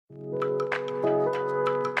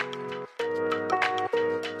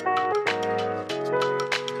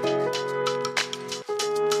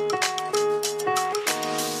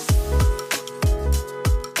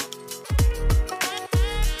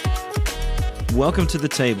Welcome to The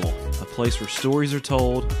Table, a place where stories are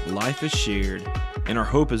told, life is shared, and our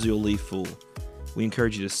hope is you'll leave full. We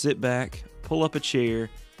encourage you to sit back, pull up a chair,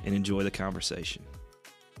 and enjoy the conversation.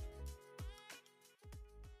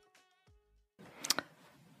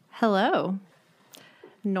 Hello.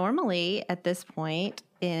 Normally, at this point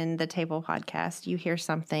in the Table podcast, you hear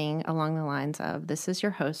something along the lines of, "This is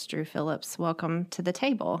your host, Drew Phillips. Welcome to the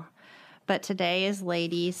table." But today is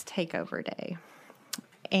Ladies Takeover Day.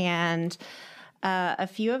 And a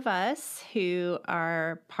few of us who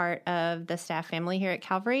are part of the staff family here at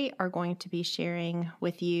Calvary are going to be sharing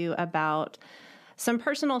with you about some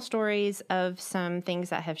personal stories of some things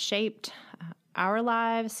that have shaped our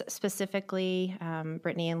lives, specifically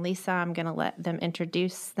Brittany and Lisa. I'm going to let them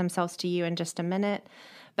introduce themselves to you in just a minute.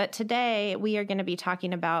 But today we are going to be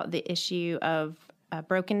talking about the issue of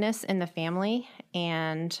brokenness in the family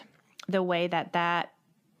and the way that that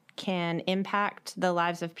can impact the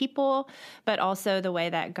lives of people, but also the way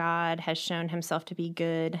that God has shown himself to be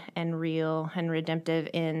good and real and redemptive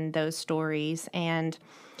in those stories. And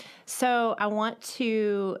so I want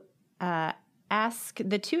to ask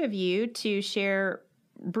the two of you to share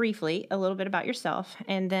briefly a little bit about yourself,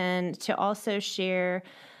 and then to also share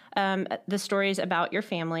the stories about your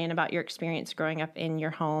family and about your experience growing up in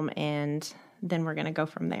your home, and then we're going to go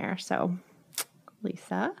from there. So,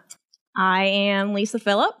 Lisa. I am Lisa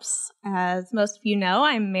Phillips. As most of you know,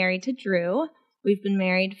 I'm married to Drew. We've been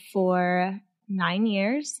married for 9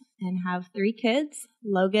 years and have 3 kids.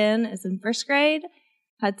 Logan is in 1st grade,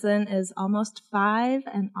 Hudson is almost 5,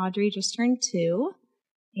 and Audrey just turned 2.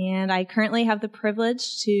 And I currently have the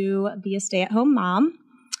privilege to be a stay-at-home mom.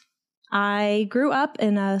 I grew up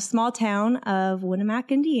in a small town of Winnemac,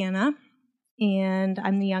 Indiana, and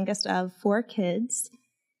I'm the youngest of 4 kids,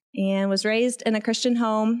 and was raised in a Christian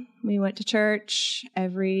home. We went to church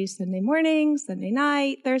every Sunday morning, Sunday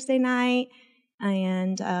night, Thursday night,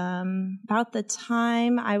 and about the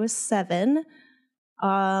time I was 7,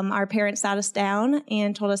 our parents sat us down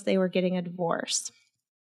and told us they were getting a divorce.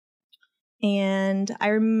 And I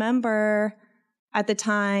remember at the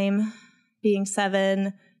time being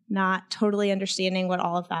 7, not totally understanding what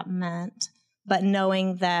all of that meant, but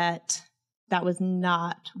knowing that that was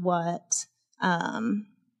not what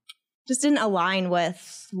just didn't align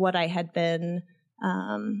with what I had been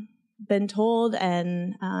told,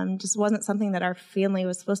 and just wasn't something that our family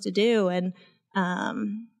was supposed to do. And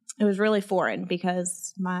it was really foreign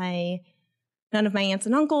because none of my aunts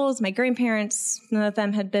and uncles, my grandparents, none of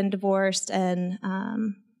them had been divorced, and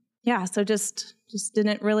so just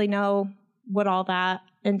didn't really know what all that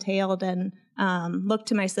entailed, and looked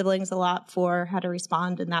to my siblings a lot for how to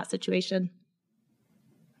respond in that situation.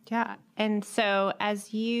 Yeah. And so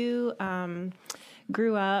as you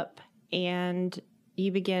grew up and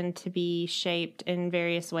you began to be shaped in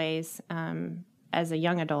various ways as a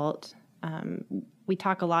young adult, we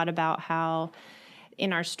talk a lot about how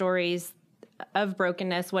in our stories of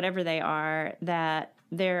brokenness, whatever they are, that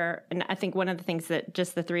and I think one of the things that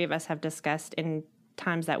just the 3 of us have discussed in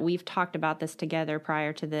times that we've talked about this together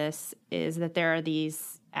prior to this is that there are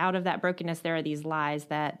out of that brokenness, there are these lies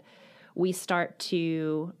that we start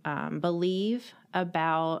to believe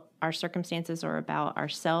about our circumstances or about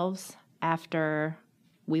ourselves after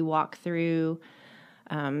we walk through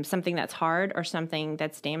something that's hard or something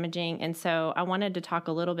that's damaging. And so I wanted to talk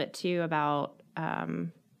a little bit too about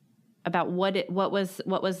what was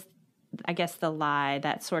I guess the lie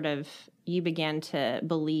that sort of you began to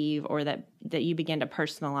believe, or that you began to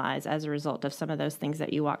personalize as a result of some of those things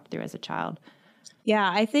that you walked through as a child.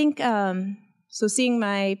 Yeah, I think so seeing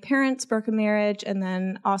my parents' broken marriage, and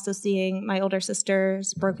then also seeing my older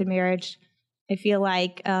sister's broken marriage, I feel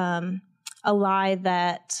like a lie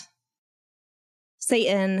that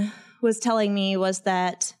Satan was telling me was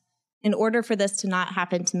that in order for this to not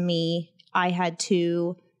happen to me, I had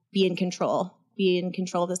to be in control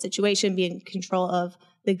of the situation, be in control of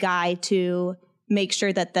the guy, to make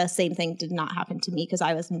sure that the same thing did not happen to me, because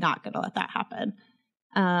I was not going to let that happen.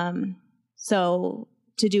 So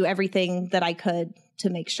to do everything that I could to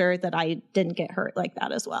make sure that I didn't get hurt like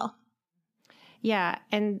that as well. Yeah.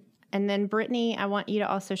 And then Brittany, I want you to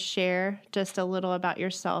also share just a little about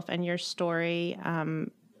yourself and your story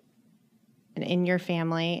in your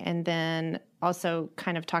family, and then also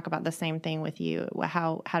kind of talk about the same thing with you.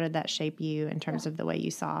 How did that shape you in terms of the way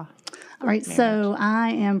you saw? All right, marriage? So I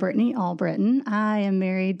am Brittany Albritton. I am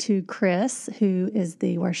married to Chris, who is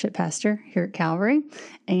the worship pastor here at Calvary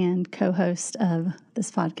and co-host of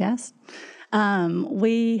this podcast.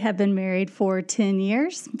 We have been married for 10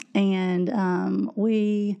 years, and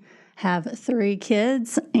we have 3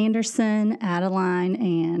 kids, Anderson, Adeline,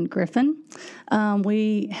 and Griffin.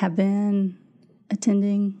 We have been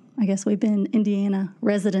attending, I guess we've been Indiana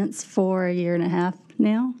residents for a year and a half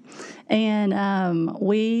now. And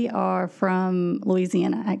we are from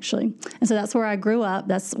Louisiana, actually. And so that's where I grew up.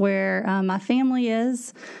 That's where my family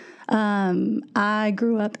is. I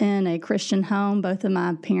grew up in a Christian home. Both of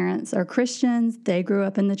my parents are Christians. They grew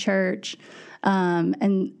up in the church.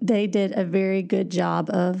 And they did a very good job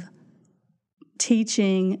of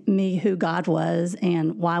teaching me who God was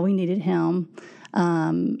and why we needed Him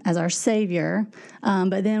as our Savior.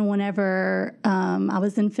 But then whenever I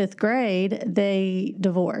was in 5th grade, they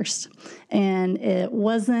divorced. And it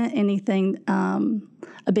wasn't anything,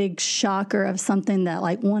 a big shocker of something that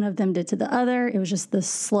like one of them did to the other. It was just the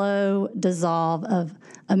slow dissolve of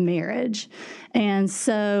a marriage. And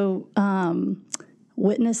so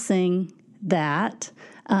witnessing that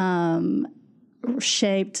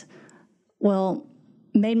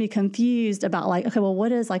made me confused about like, okay, well,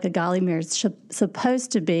 what is like a godly marriage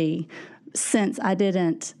supposed to be, since I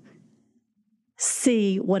didn't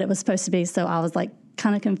see what it was supposed to be. So I was like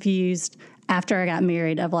kind of confused after I got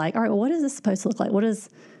married of like, all right, well, what is this supposed to look like? What is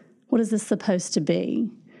this supposed to be?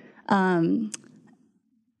 And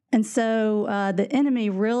so the enemy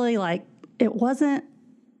really, like, it wasn't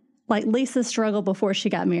like Lisa struggled before she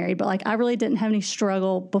got married, but like I really didn't have any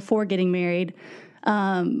struggle before getting married.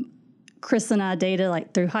 Chris and I dated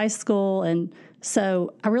like through high school. And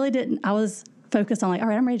so I really didn't, I was focused on like, all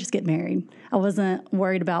right, I'm ready to just get married. I wasn't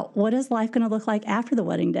worried about what is life going to look like after the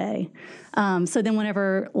wedding day. So then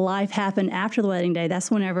whenever life happened after the wedding day,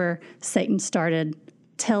 that's whenever Satan started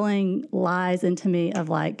telling lies into me of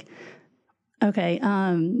like, okay,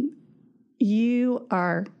 you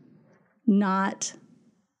are not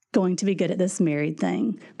going to be good at this married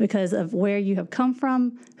thing because of where you have come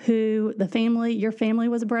from, your family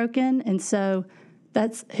was broken. And so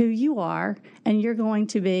that's who you are. And you're going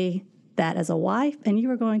to be that as a wife, and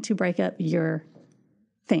you are going to break up your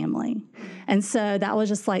family. And so that was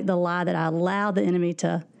just like the lie that I allowed the enemy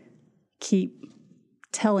to keep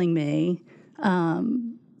telling me,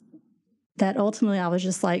 that ultimately I was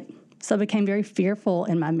just like, so I became very fearful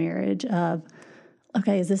in my marriage of,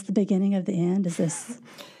 okay, is this the beginning of the end?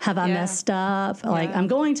 Have I messed up? Like, I'm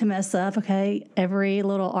going to mess up. Okay. Every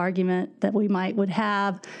little argument that we would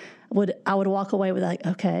have, I would walk away with like,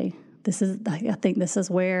 okay, I think this is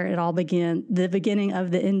where it all began. The beginning of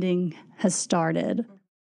the ending has started.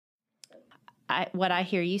 What I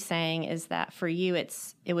hear you saying is that for you,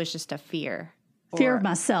 it was just a fear. Fear of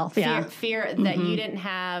myself. Yeah. Fear that you didn't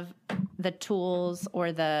have the tools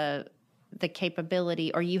or the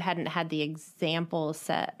capability, or you hadn't had the example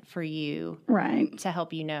set for you, right, to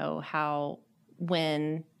help you know how,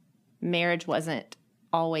 when marriage wasn't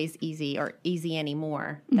always easy or easy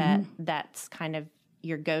anymore, that's kind of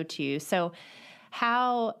your go-to. So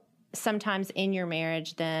how sometimes in your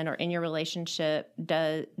marriage then, or in your relationship,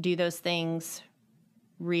 do those things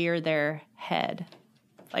rear their head,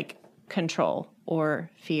 like control or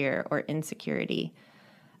fear or insecurity?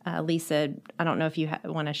 Lisa, I don't know if you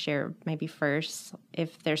want to share maybe first,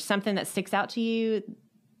 if there's something that sticks out to you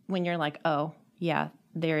when you're like, oh, yeah,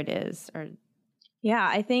 there it is. Or yeah,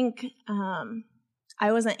 I think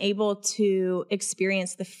I wasn't able to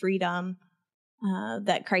experience the freedom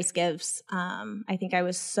that Christ gives. I think I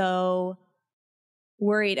was so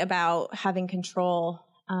worried about having control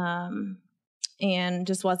and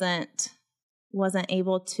just wasn't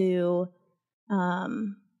able to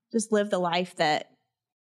just live the life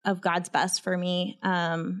of God's best for me.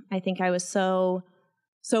 I think I was so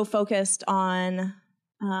focused on,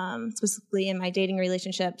 specifically in my dating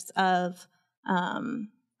relationships, of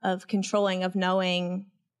controlling, of knowing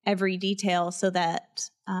every detail so that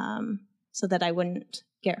I wouldn't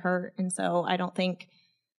get hurt. And so I don't think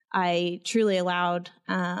I truly allowed,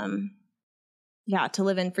 to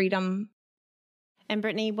live in freedom. And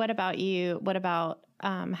Brittany, what about you? What about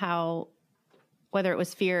how, whether it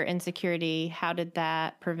was fear, insecurity, how did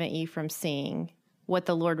that prevent you from seeing what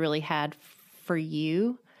the Lord really had for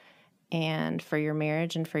you and for your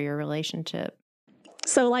marriage and for your relationship?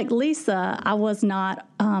 So like Lisa, I was not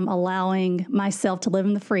allowing myself to live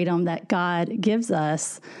in the freedom that God gives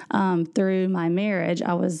us through my marriage.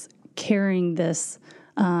 I was carrying this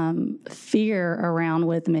fear around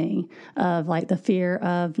with me, of like the fear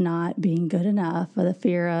of not being good enough, or the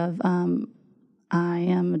fear of I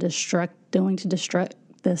am going to destruct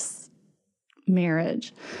this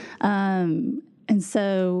marriage. And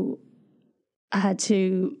so I had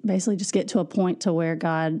to basically just get to a point to where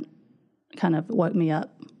God kind of woke me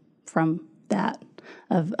up from that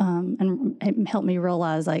and helped me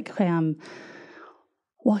realize like, okay, I'm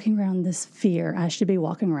walking around this fear. I should be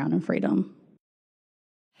walking around in freedom.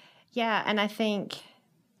 Yeah. And I think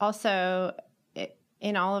also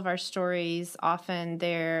In all of our stories, often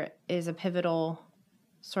there is a pivotal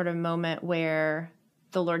sort of moment where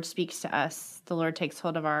the Lord speaks to us. The Lord takes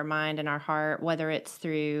hold of our mind and our heart, whether it's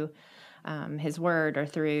through His word or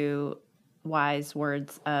through wise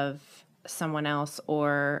words of someone else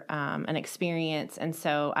or an experience. And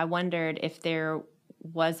so I wondered if there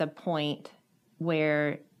was a point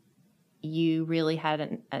where you really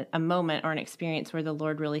had a moment or an experience where the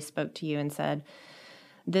Lord really spoke to you and said,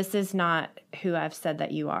 this is not who I've said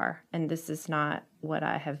that you are, and this is not what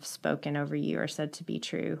I have spoken over you or said to be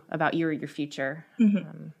true about you or your future.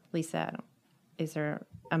 Mm-hmm. Lisa, is there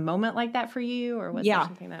a moment like that for you, or was there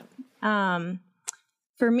something that...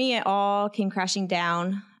 For me, it all came crashing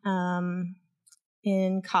down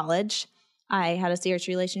in college. I had a serious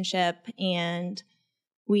relationship, and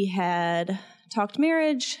we had talked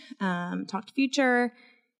marriage, talked future,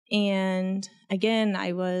 and again,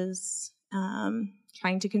 I was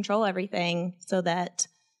trying to control everything so that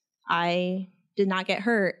I did not get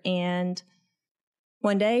hurt. And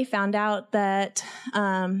one day found out that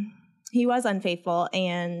he was unfaithful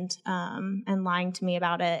and lying to me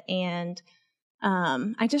about it. And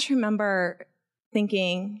I just remember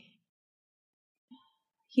thinking,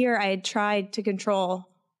 here I had tried to control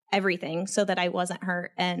everything so that I wasn't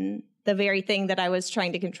hurt, and the very thing that I was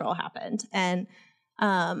trying to control happened. And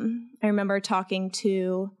I remember talking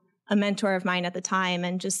to a mentor of mine at the time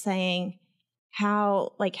and just saying,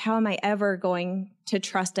 how am I ever going to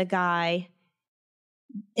trust a guy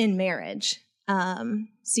in marriage?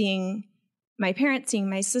 Seeing my parents, seeing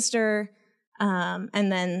my sister,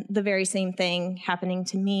 and then the very same thing happening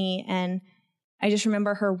to me. And I just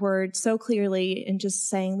remember her words so clearly and just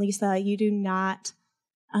saying, Lisa, you do not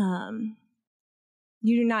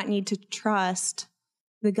need to trust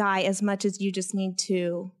the guy as much as you just need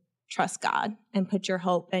to trust God and put your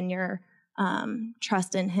hope and your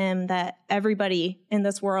trust in Him, that everybody in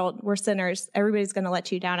this world, we're sinners. Everybody's going to let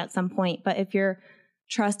you down at some point. But if your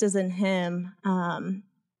trust is in Him,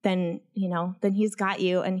 then He's got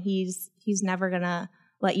you, and He's never going to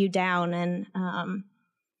let you down. And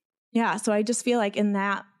so I just feel like in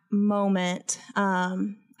that moment,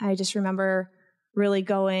 I just remember really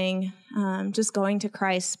going to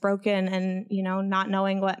Christ broken and, not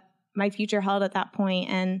knowing what my future held at that point,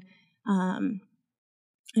 and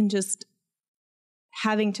just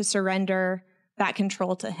having to surrender that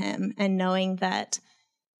control to Him, and knowing that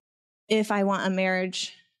if I want a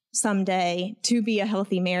marriage someday to be a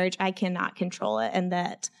healthy marriage, I cannot control it, and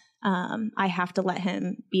that I have to let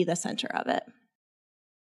Him be the center of it.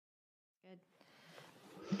 Good.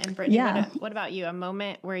 And Brittany, what about you? A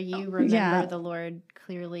moment where you remember the Lord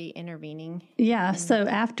clearly intervening? Yeah. So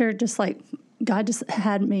after just like God just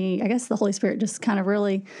had me, I guess the Holy Spirit just kind of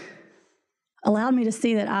really allowed me to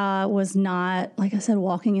see that I was not, like I said,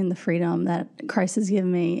 walking in the freedom that Christ has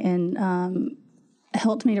given me, and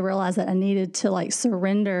helped me to realize that I needed to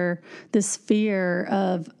surrender this fear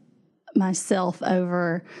of myself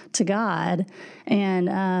over to God.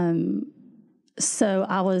 And so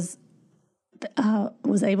I was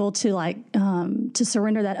able to to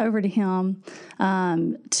surrender that over to Him,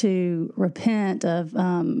 to repent of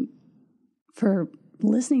for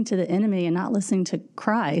listening to the enemy and not listening to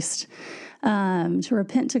Christ, to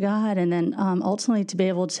repent to God, and then ultimately to be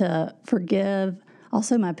able to forgive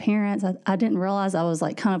also my parents. I didn't realize I was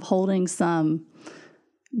kind of holding some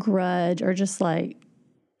grudge or just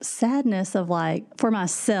sadness of for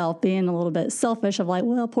myself, being a little bit selfish of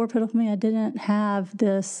well, poor pitiful me, I didn't have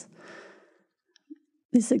this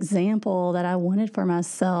example that I wanted for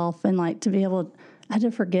myself, and to be able, I had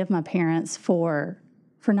to forgive my parents for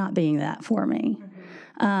not being that for me.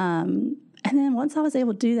 Mm-hmm. And then once I was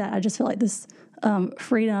able to do that, I just felt this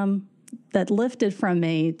freedom that lifted from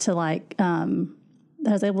me to that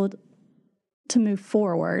I was able to move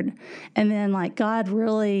forward. And then God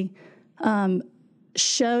really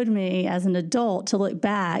showed me as an adult to look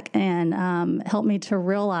back and help me to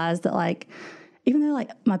realize that even though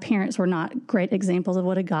my parents were not great examples of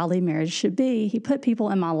what a godly marriage should be, He put people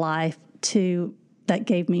in my life that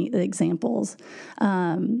gave me the examples.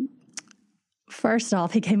 First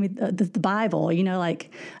off, He gave me the Bible,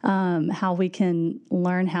 how we can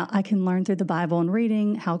learn, how I can learn through the Bible and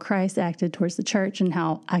reading how Christ acted towards the church and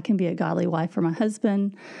how I can be a godly wife for my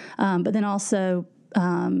husband. But then also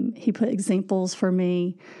He put examples for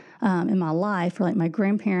me in my life for my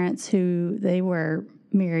grandparents, who they were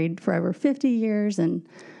married for over 50 years, and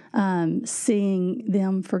seeing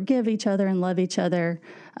them forgive each other and love each other.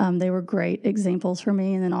 They were great examples for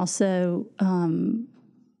me. And then also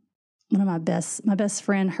one of my best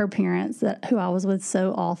friend, her parents, who I was with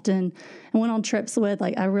so often and went on trips with.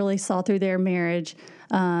 Like, I really saw through their marriage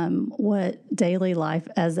what daily life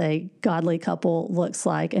as a godly couple looks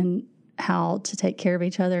like, and how to take care of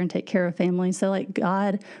each other and take care of family. So, like,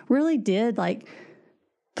 God really did, like,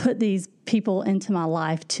 put these people into my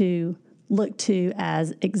life to look to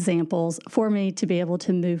as examples for me to be able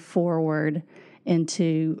to move forward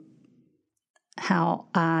into how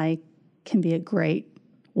I can be a great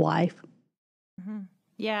wife. Mm-hmm.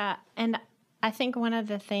 Yeah. And I think one of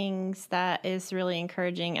the things that is really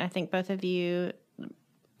encouraging, and I think both of you,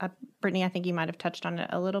 Brittany, I think you might have touched on it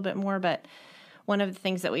a little bit more, but one of the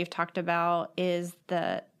things that we've talked about is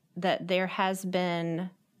that there has been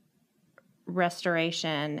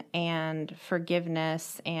restoration and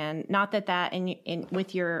forgiveness, and not that in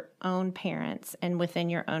with your own parents and within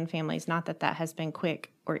your own families, not that has been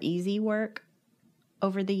quick or easy work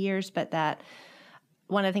over the years, but that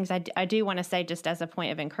one of the things I do want to say, just as a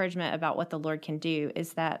point of encouragement about what the Lord can do,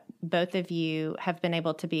 is that both of you have been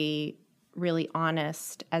able to be really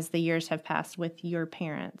honest as the years have passed with your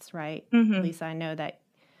parents, right? Mm-hmm. Lisa, I know that,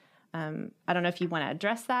 I don't know if you want to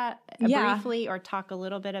address that briefly, or talk a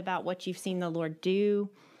little bit about what you've seen the Lord do,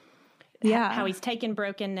 how he's taken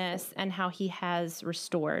brokenness and how he has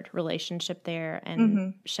restored relationship there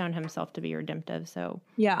and shown himself to be redemptive. So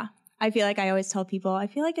yeah. I feel like I always tell people, I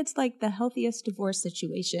feel like it's like the healthiest divorce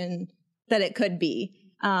situation that it could be.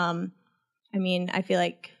 I mean, I feel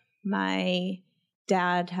like my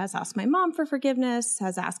dad has asked my mom for forgiveness,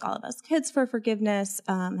 has asked all of us kids for forgiveness,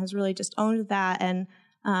 has really just owned that and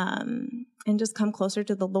just come closer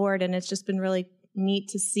to the Lord. And it's just been really neat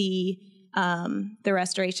to see the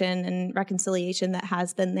restoration and reconciliation that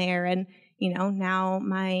has been there. And now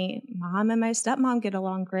my mom and my stepmom get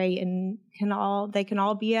along great and they can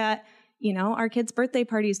all be at, our kids' birthday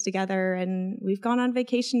parties together, and we've gone on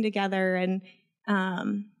vacation together. And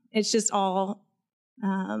it's just all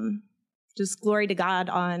just glory to God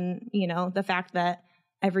on, the fact that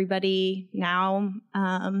everybody now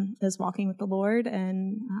is walking with the Lord.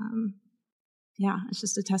 And it's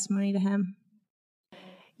just a testimony to him.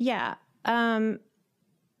 Yeah. And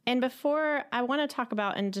before, I want to talk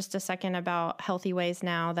about in just a second about healthy ways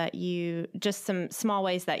now that just some small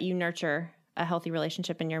ways that you nurture a healthy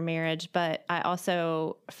relationship in your marriage. But I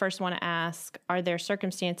also first want to ask, are there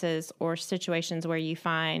circumstances or situations where you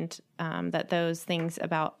find that those things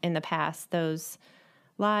about in the past, those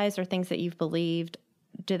lies or things that you've believed,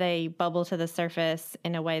 do they bubble to the surface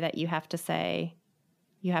in a way that you have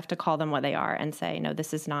to call them what they are and say, no,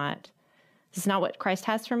 this is not what Christ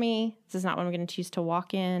has for me. This is not what I'm going to choose to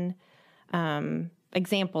walk in.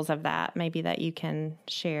 Examples of that, maybe that you can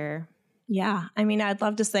share. Yeah. I mean, I'd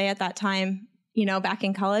love to say at that time, back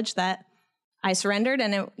in college, that I surrendered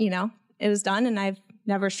and it was done, and I've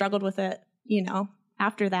never struggled with it,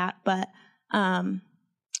 after that. But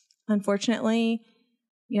unfortunately,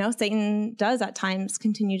 Satan does at times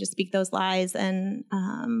continue to speak those lies. And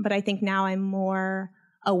but I think now I'm more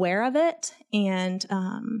aware of it. And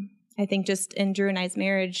I think just in Drew and I's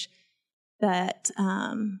marriage that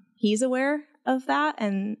he's aware of that,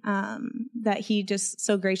 and that he just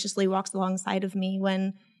so graciously walks alongside of me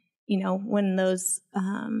when those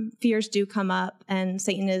fears do come up and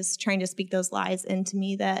Satan is trying to speak those lies into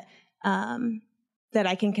me, that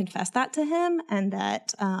I can confess that to him, and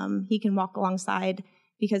that he can walk alongside,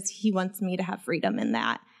 because he wants me to have freedom in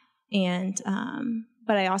that. And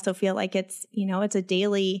but I also feel like it's a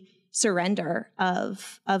daily surrender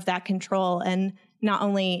of that control, and not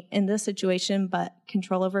only in this situation, but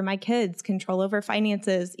control over my kids, control over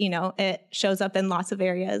finances. It shows up in lots of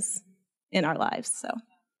areas in our lives. So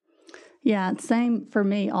yeah, same for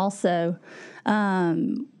me also,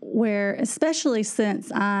 where especially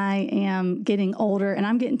since I am getting older and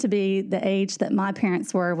I'm getting to be the age that my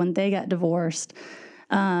parents were when they got divorced,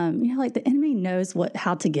 like the enemy knows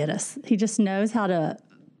how to get us. He just knows how to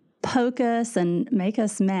poke us and make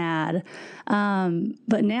us mad.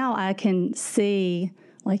 But now I can see,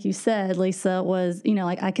 like you said, Lisa,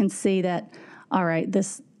 I can see that, all right,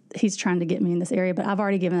 he's trying to get me in this area, but I've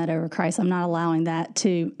already given that over to Christ. I'm not allowing that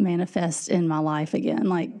to manifest in my life again.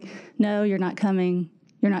 Like, no, you're not coming.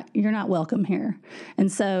 You're not welcome here.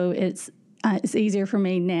 And so it's easier for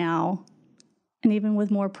me now, and even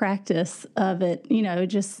with more practice of it,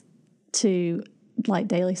 just to like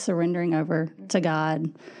daily surrendering over to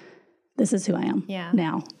God. This is who I am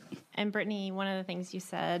now. And Brittany, one of the things you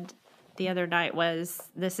said the other night was,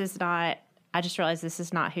 I just realized this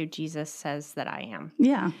is not who Jesus says that I am.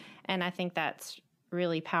 Yeah. And I think that's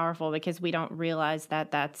really powerful, because we don't realize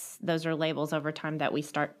that those are labels over time that we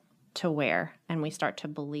start to wear and we start to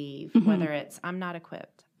believe, whether it's I'm not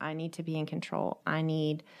equipped, I need to be in control.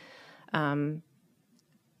 I'm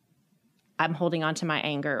holding on to my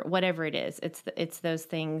anger, whatever it is. It's those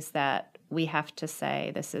things that we have to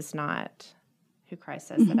say, this is not who Christ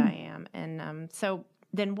says that I am. And so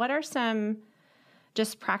then what are some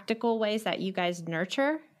just practical ways that you guys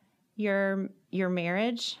nurture your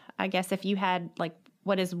marriage? I guess if you had, like,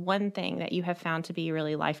 what is one thing that you have found to be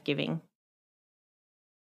really life-giving?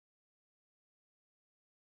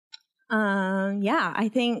 I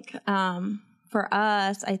think for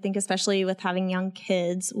us, I think especially with having young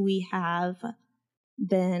kids, we have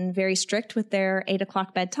been very strict with their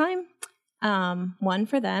 8:00 bedtime. One,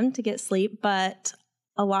 for them to get sleep, but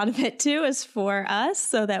a lot of it too is for us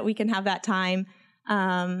so that we can have that time,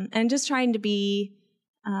 and just trying to be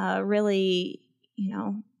really,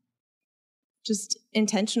 just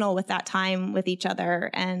intentional with that time with each other.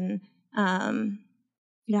 And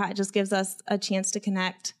it just gives us a chance to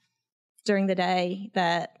connect during the day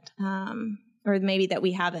that, or maybe that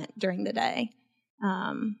we haven't during the day.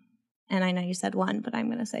 And I know you said one, but I'm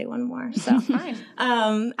going to say one more. So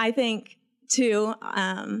I think too,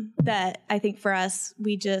 that I think for us,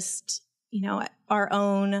 we just, our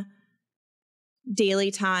own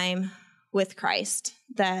daily time with Christ,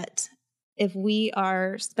 that if we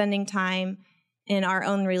are spending time in our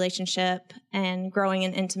own relationship and growing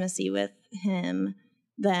in intimacy with Him,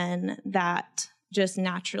 then that just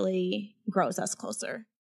naturally grows us closer.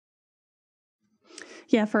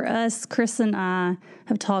 Yeah, for us, Chris and I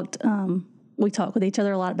have talked, we talk with each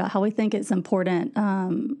other a lot about how we think it's important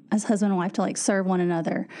as husband and wife to serve one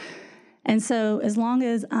another. And so as long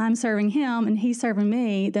as I'm serving him and he's serving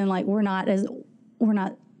me, then we're not as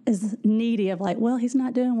needy of he's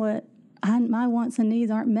not doing what my wants and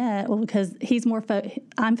needs aren't met. Well, because he's more,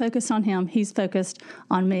 I'm focused on him, he's focused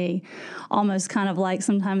on me. Almost kind of like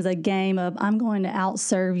sometimes a game of I'm going to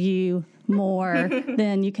outserve you more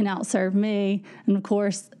than you can outserve me. And of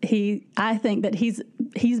course, I think that he's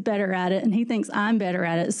better at it, and he thinks I'm better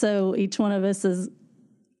at it. So each one of us is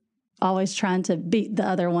always trying to beat the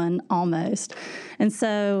other one almost. And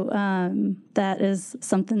so that is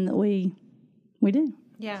something that we do.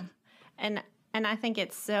 Yeah. And I think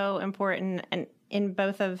it's so important, and in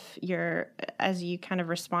both of as you kind of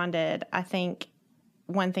responded, I think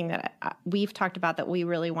one thing that we've talked about that we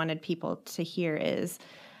really wanted people to hear is,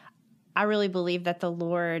 I really believe that the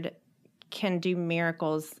Lord can do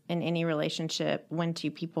miracles in any relationship when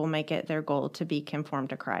two people make it their goal to be conformed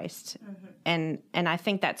to Christ. Mm-hmm. And I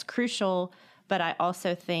think that's crucial, but I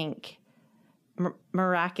also think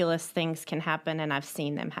miraculous things can happen, and I've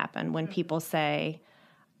seen them happen when people say,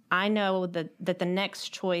 I know that the next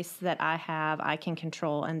choice that I have, I can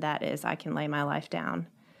control, and that is I can lay my life down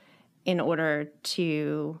in order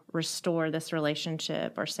to restore this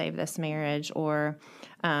relationship or save this marriage. Or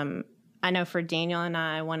I know for Daniel and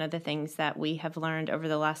I, one of the things that we have learned over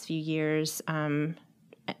the last few years, and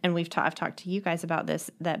I've talked to you guys about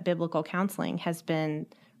this, that biblical counseling has been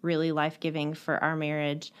really life-giving for our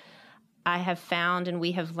marriage. I have found, and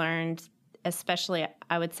we have learned, especially,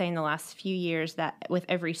 I would say in the last few years, that with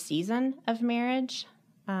every season of marriage,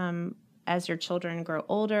 as your children grow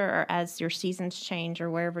older or as your seasons change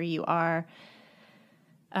or wherever you are,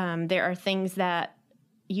 there are things that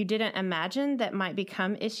you didn't imagine that might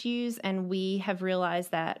become issues. And we have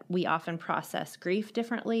realized that we often process grief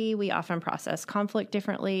differently. We often process conflict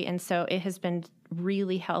differently. And so it has been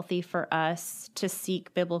really healthy for us to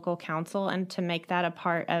seek biblical counsel and to make that a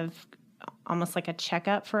part of almost like a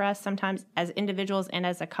checkup for us sometimes as individuals and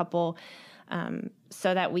as a couple,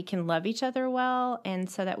 so that we can love each other well, and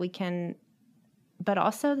so that we can, but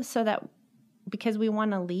also so that because we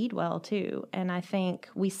want to lead well too. And I think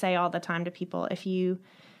we say all the time to people, if you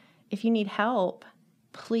need help,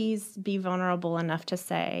 please be vulnerable enough to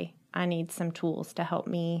say, I need some tools to help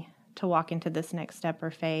me to walk into this next step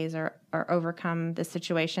or phase or overcome this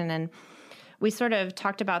situation. And we sort of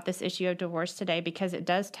talked about this issue of divorce today because it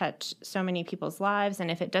does touch so many people's lives.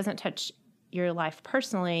 And if it doesn't touch your life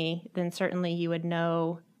personally, then certainly you would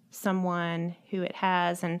know someone who it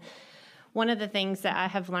has. And one of the things that I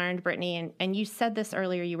have learned, Brittany, and you said this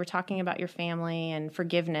earlier, you were talking about your family and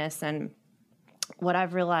forgiveness. And what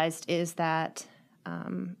I've realized is that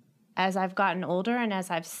as I've gotten older and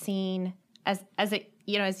as I've seen, as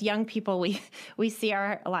young people, we see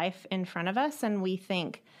our life in front of us and we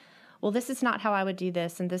think, well, this is not how I would do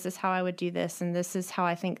this, and this is how I would do this, and this is how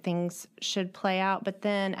I think things should play out. But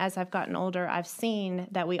then as I've gotten older, I've seen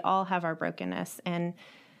that we all have our brokenness. And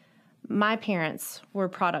my parents were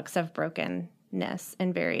products of brokenness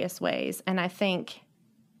in various ways. And I think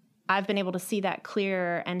I've been able to see that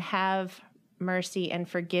clearer and have mercy and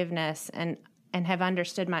forgiveness. And have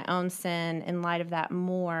understood my own sin in light of that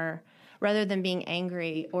more, rather than being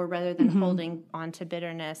angry or rather than holding on to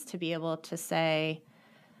bitterness, to be able to say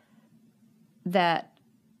that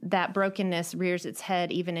brokenness rears its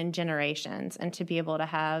head even in generations, and to be able to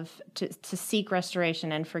have to seek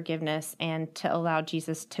restoration and forgiveness, and to allow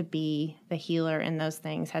Jesus to be the healer in those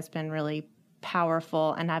things has been really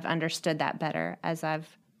powerful. And I've understood that better as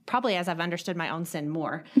I've understood my own sin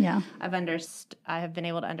more. Yeah. I have been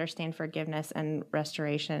able to understand forgiveness and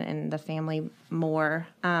restoration in the family more.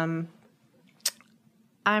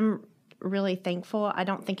 I'm really thankful. I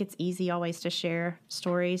don't think it's easy always to share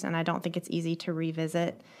stories, and I don't think it's easy to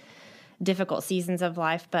revisit difficult seasons of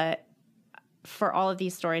life. But for all of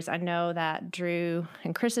these stories, I know that Drew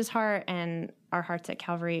and Chris's heart and our hearts at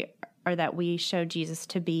Calvary are that we show Jesus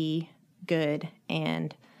to be good,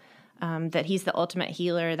 and that he's the ultimate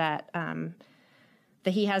healer, that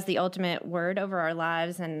he has the ultimate word over our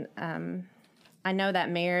lives. And I know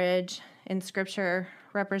that marriage in Scripture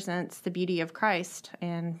represents the beauty of Christ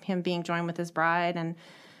and him being joined with his bride, and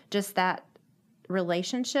just that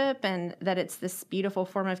relationship, and that it's this beautiful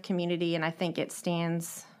form of community. And I think it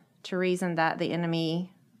stands to reason that the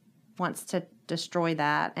enemy wants to destroy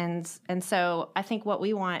that. And so I think what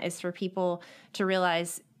we want is for people to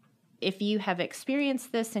realize, if you have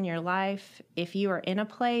experienced this in your life, if you are in a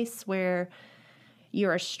place where you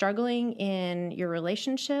are struggling in your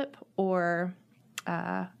relationship, or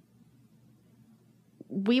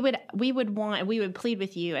we would plead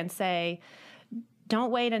with you and say,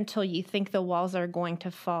 don't wait until you think the walls are going to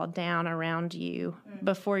fall down around you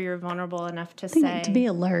before you're vulnerable enough to say, to be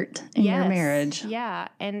alert in your marriage. Yeah.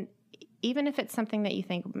 And even if it's something that you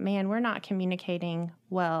think, man, we're not communicating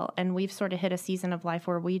well, and we've sort of hit a season of life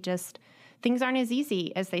where things aren't as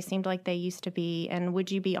easy as they seemed like they used to be. And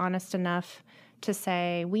would you be honest enough to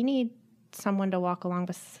say, we need someone to walk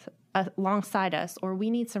alongside us, or we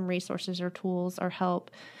need some resources or tools or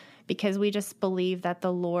help, because we just believe that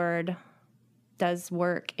the Lord does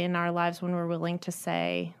work in our lives when we're willing to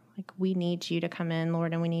say, like, we need you to come in,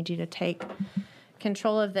 Lord, and we need you to take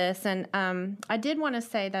control of this. And I did want to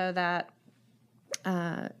say, though, that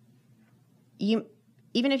even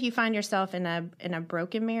if you find yourself in a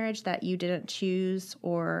broken marriage that you didn't choose,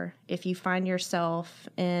 or if you find yourself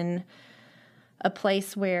in a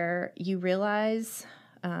place where you realize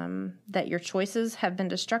that your choices have been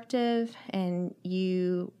destructive and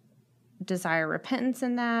you desire repentance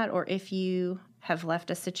in that, or if you have left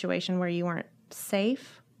a situation where you weren't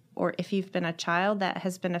safe, or if you've been a child that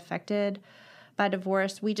has been affected by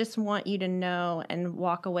divorce, we just want you to know and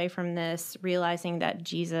walk away from this realizing that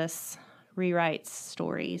Jesus rewrites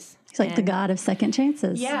stories. He's like the God of second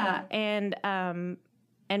chances. Yeah, and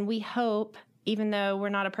we hope, even though we're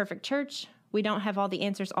not a perfect church, we don't have all the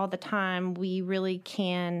answers all the time, we really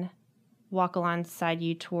can walk alongside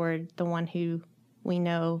you toward the one who we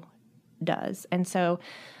know does. And so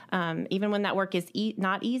even when that work is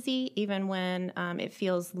not easy, even when it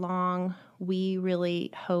feels long, we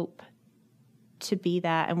really hope to be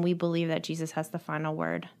that, and we believe that Jesus has the final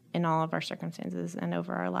word in all of our circumstances and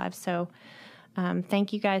over our lives. So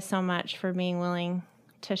thank you guys so much for being willing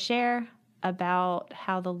to share about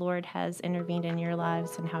how the Lord has intervened in your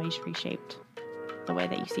lives and how he's reshaped the way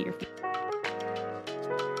that you see your future.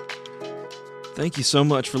 Thank you so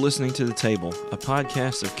much for listening to The Table, a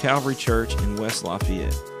podcast of Calvary Church in West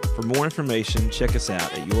Lafayette. For more information, check us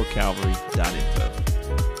out at yourcalvary.info.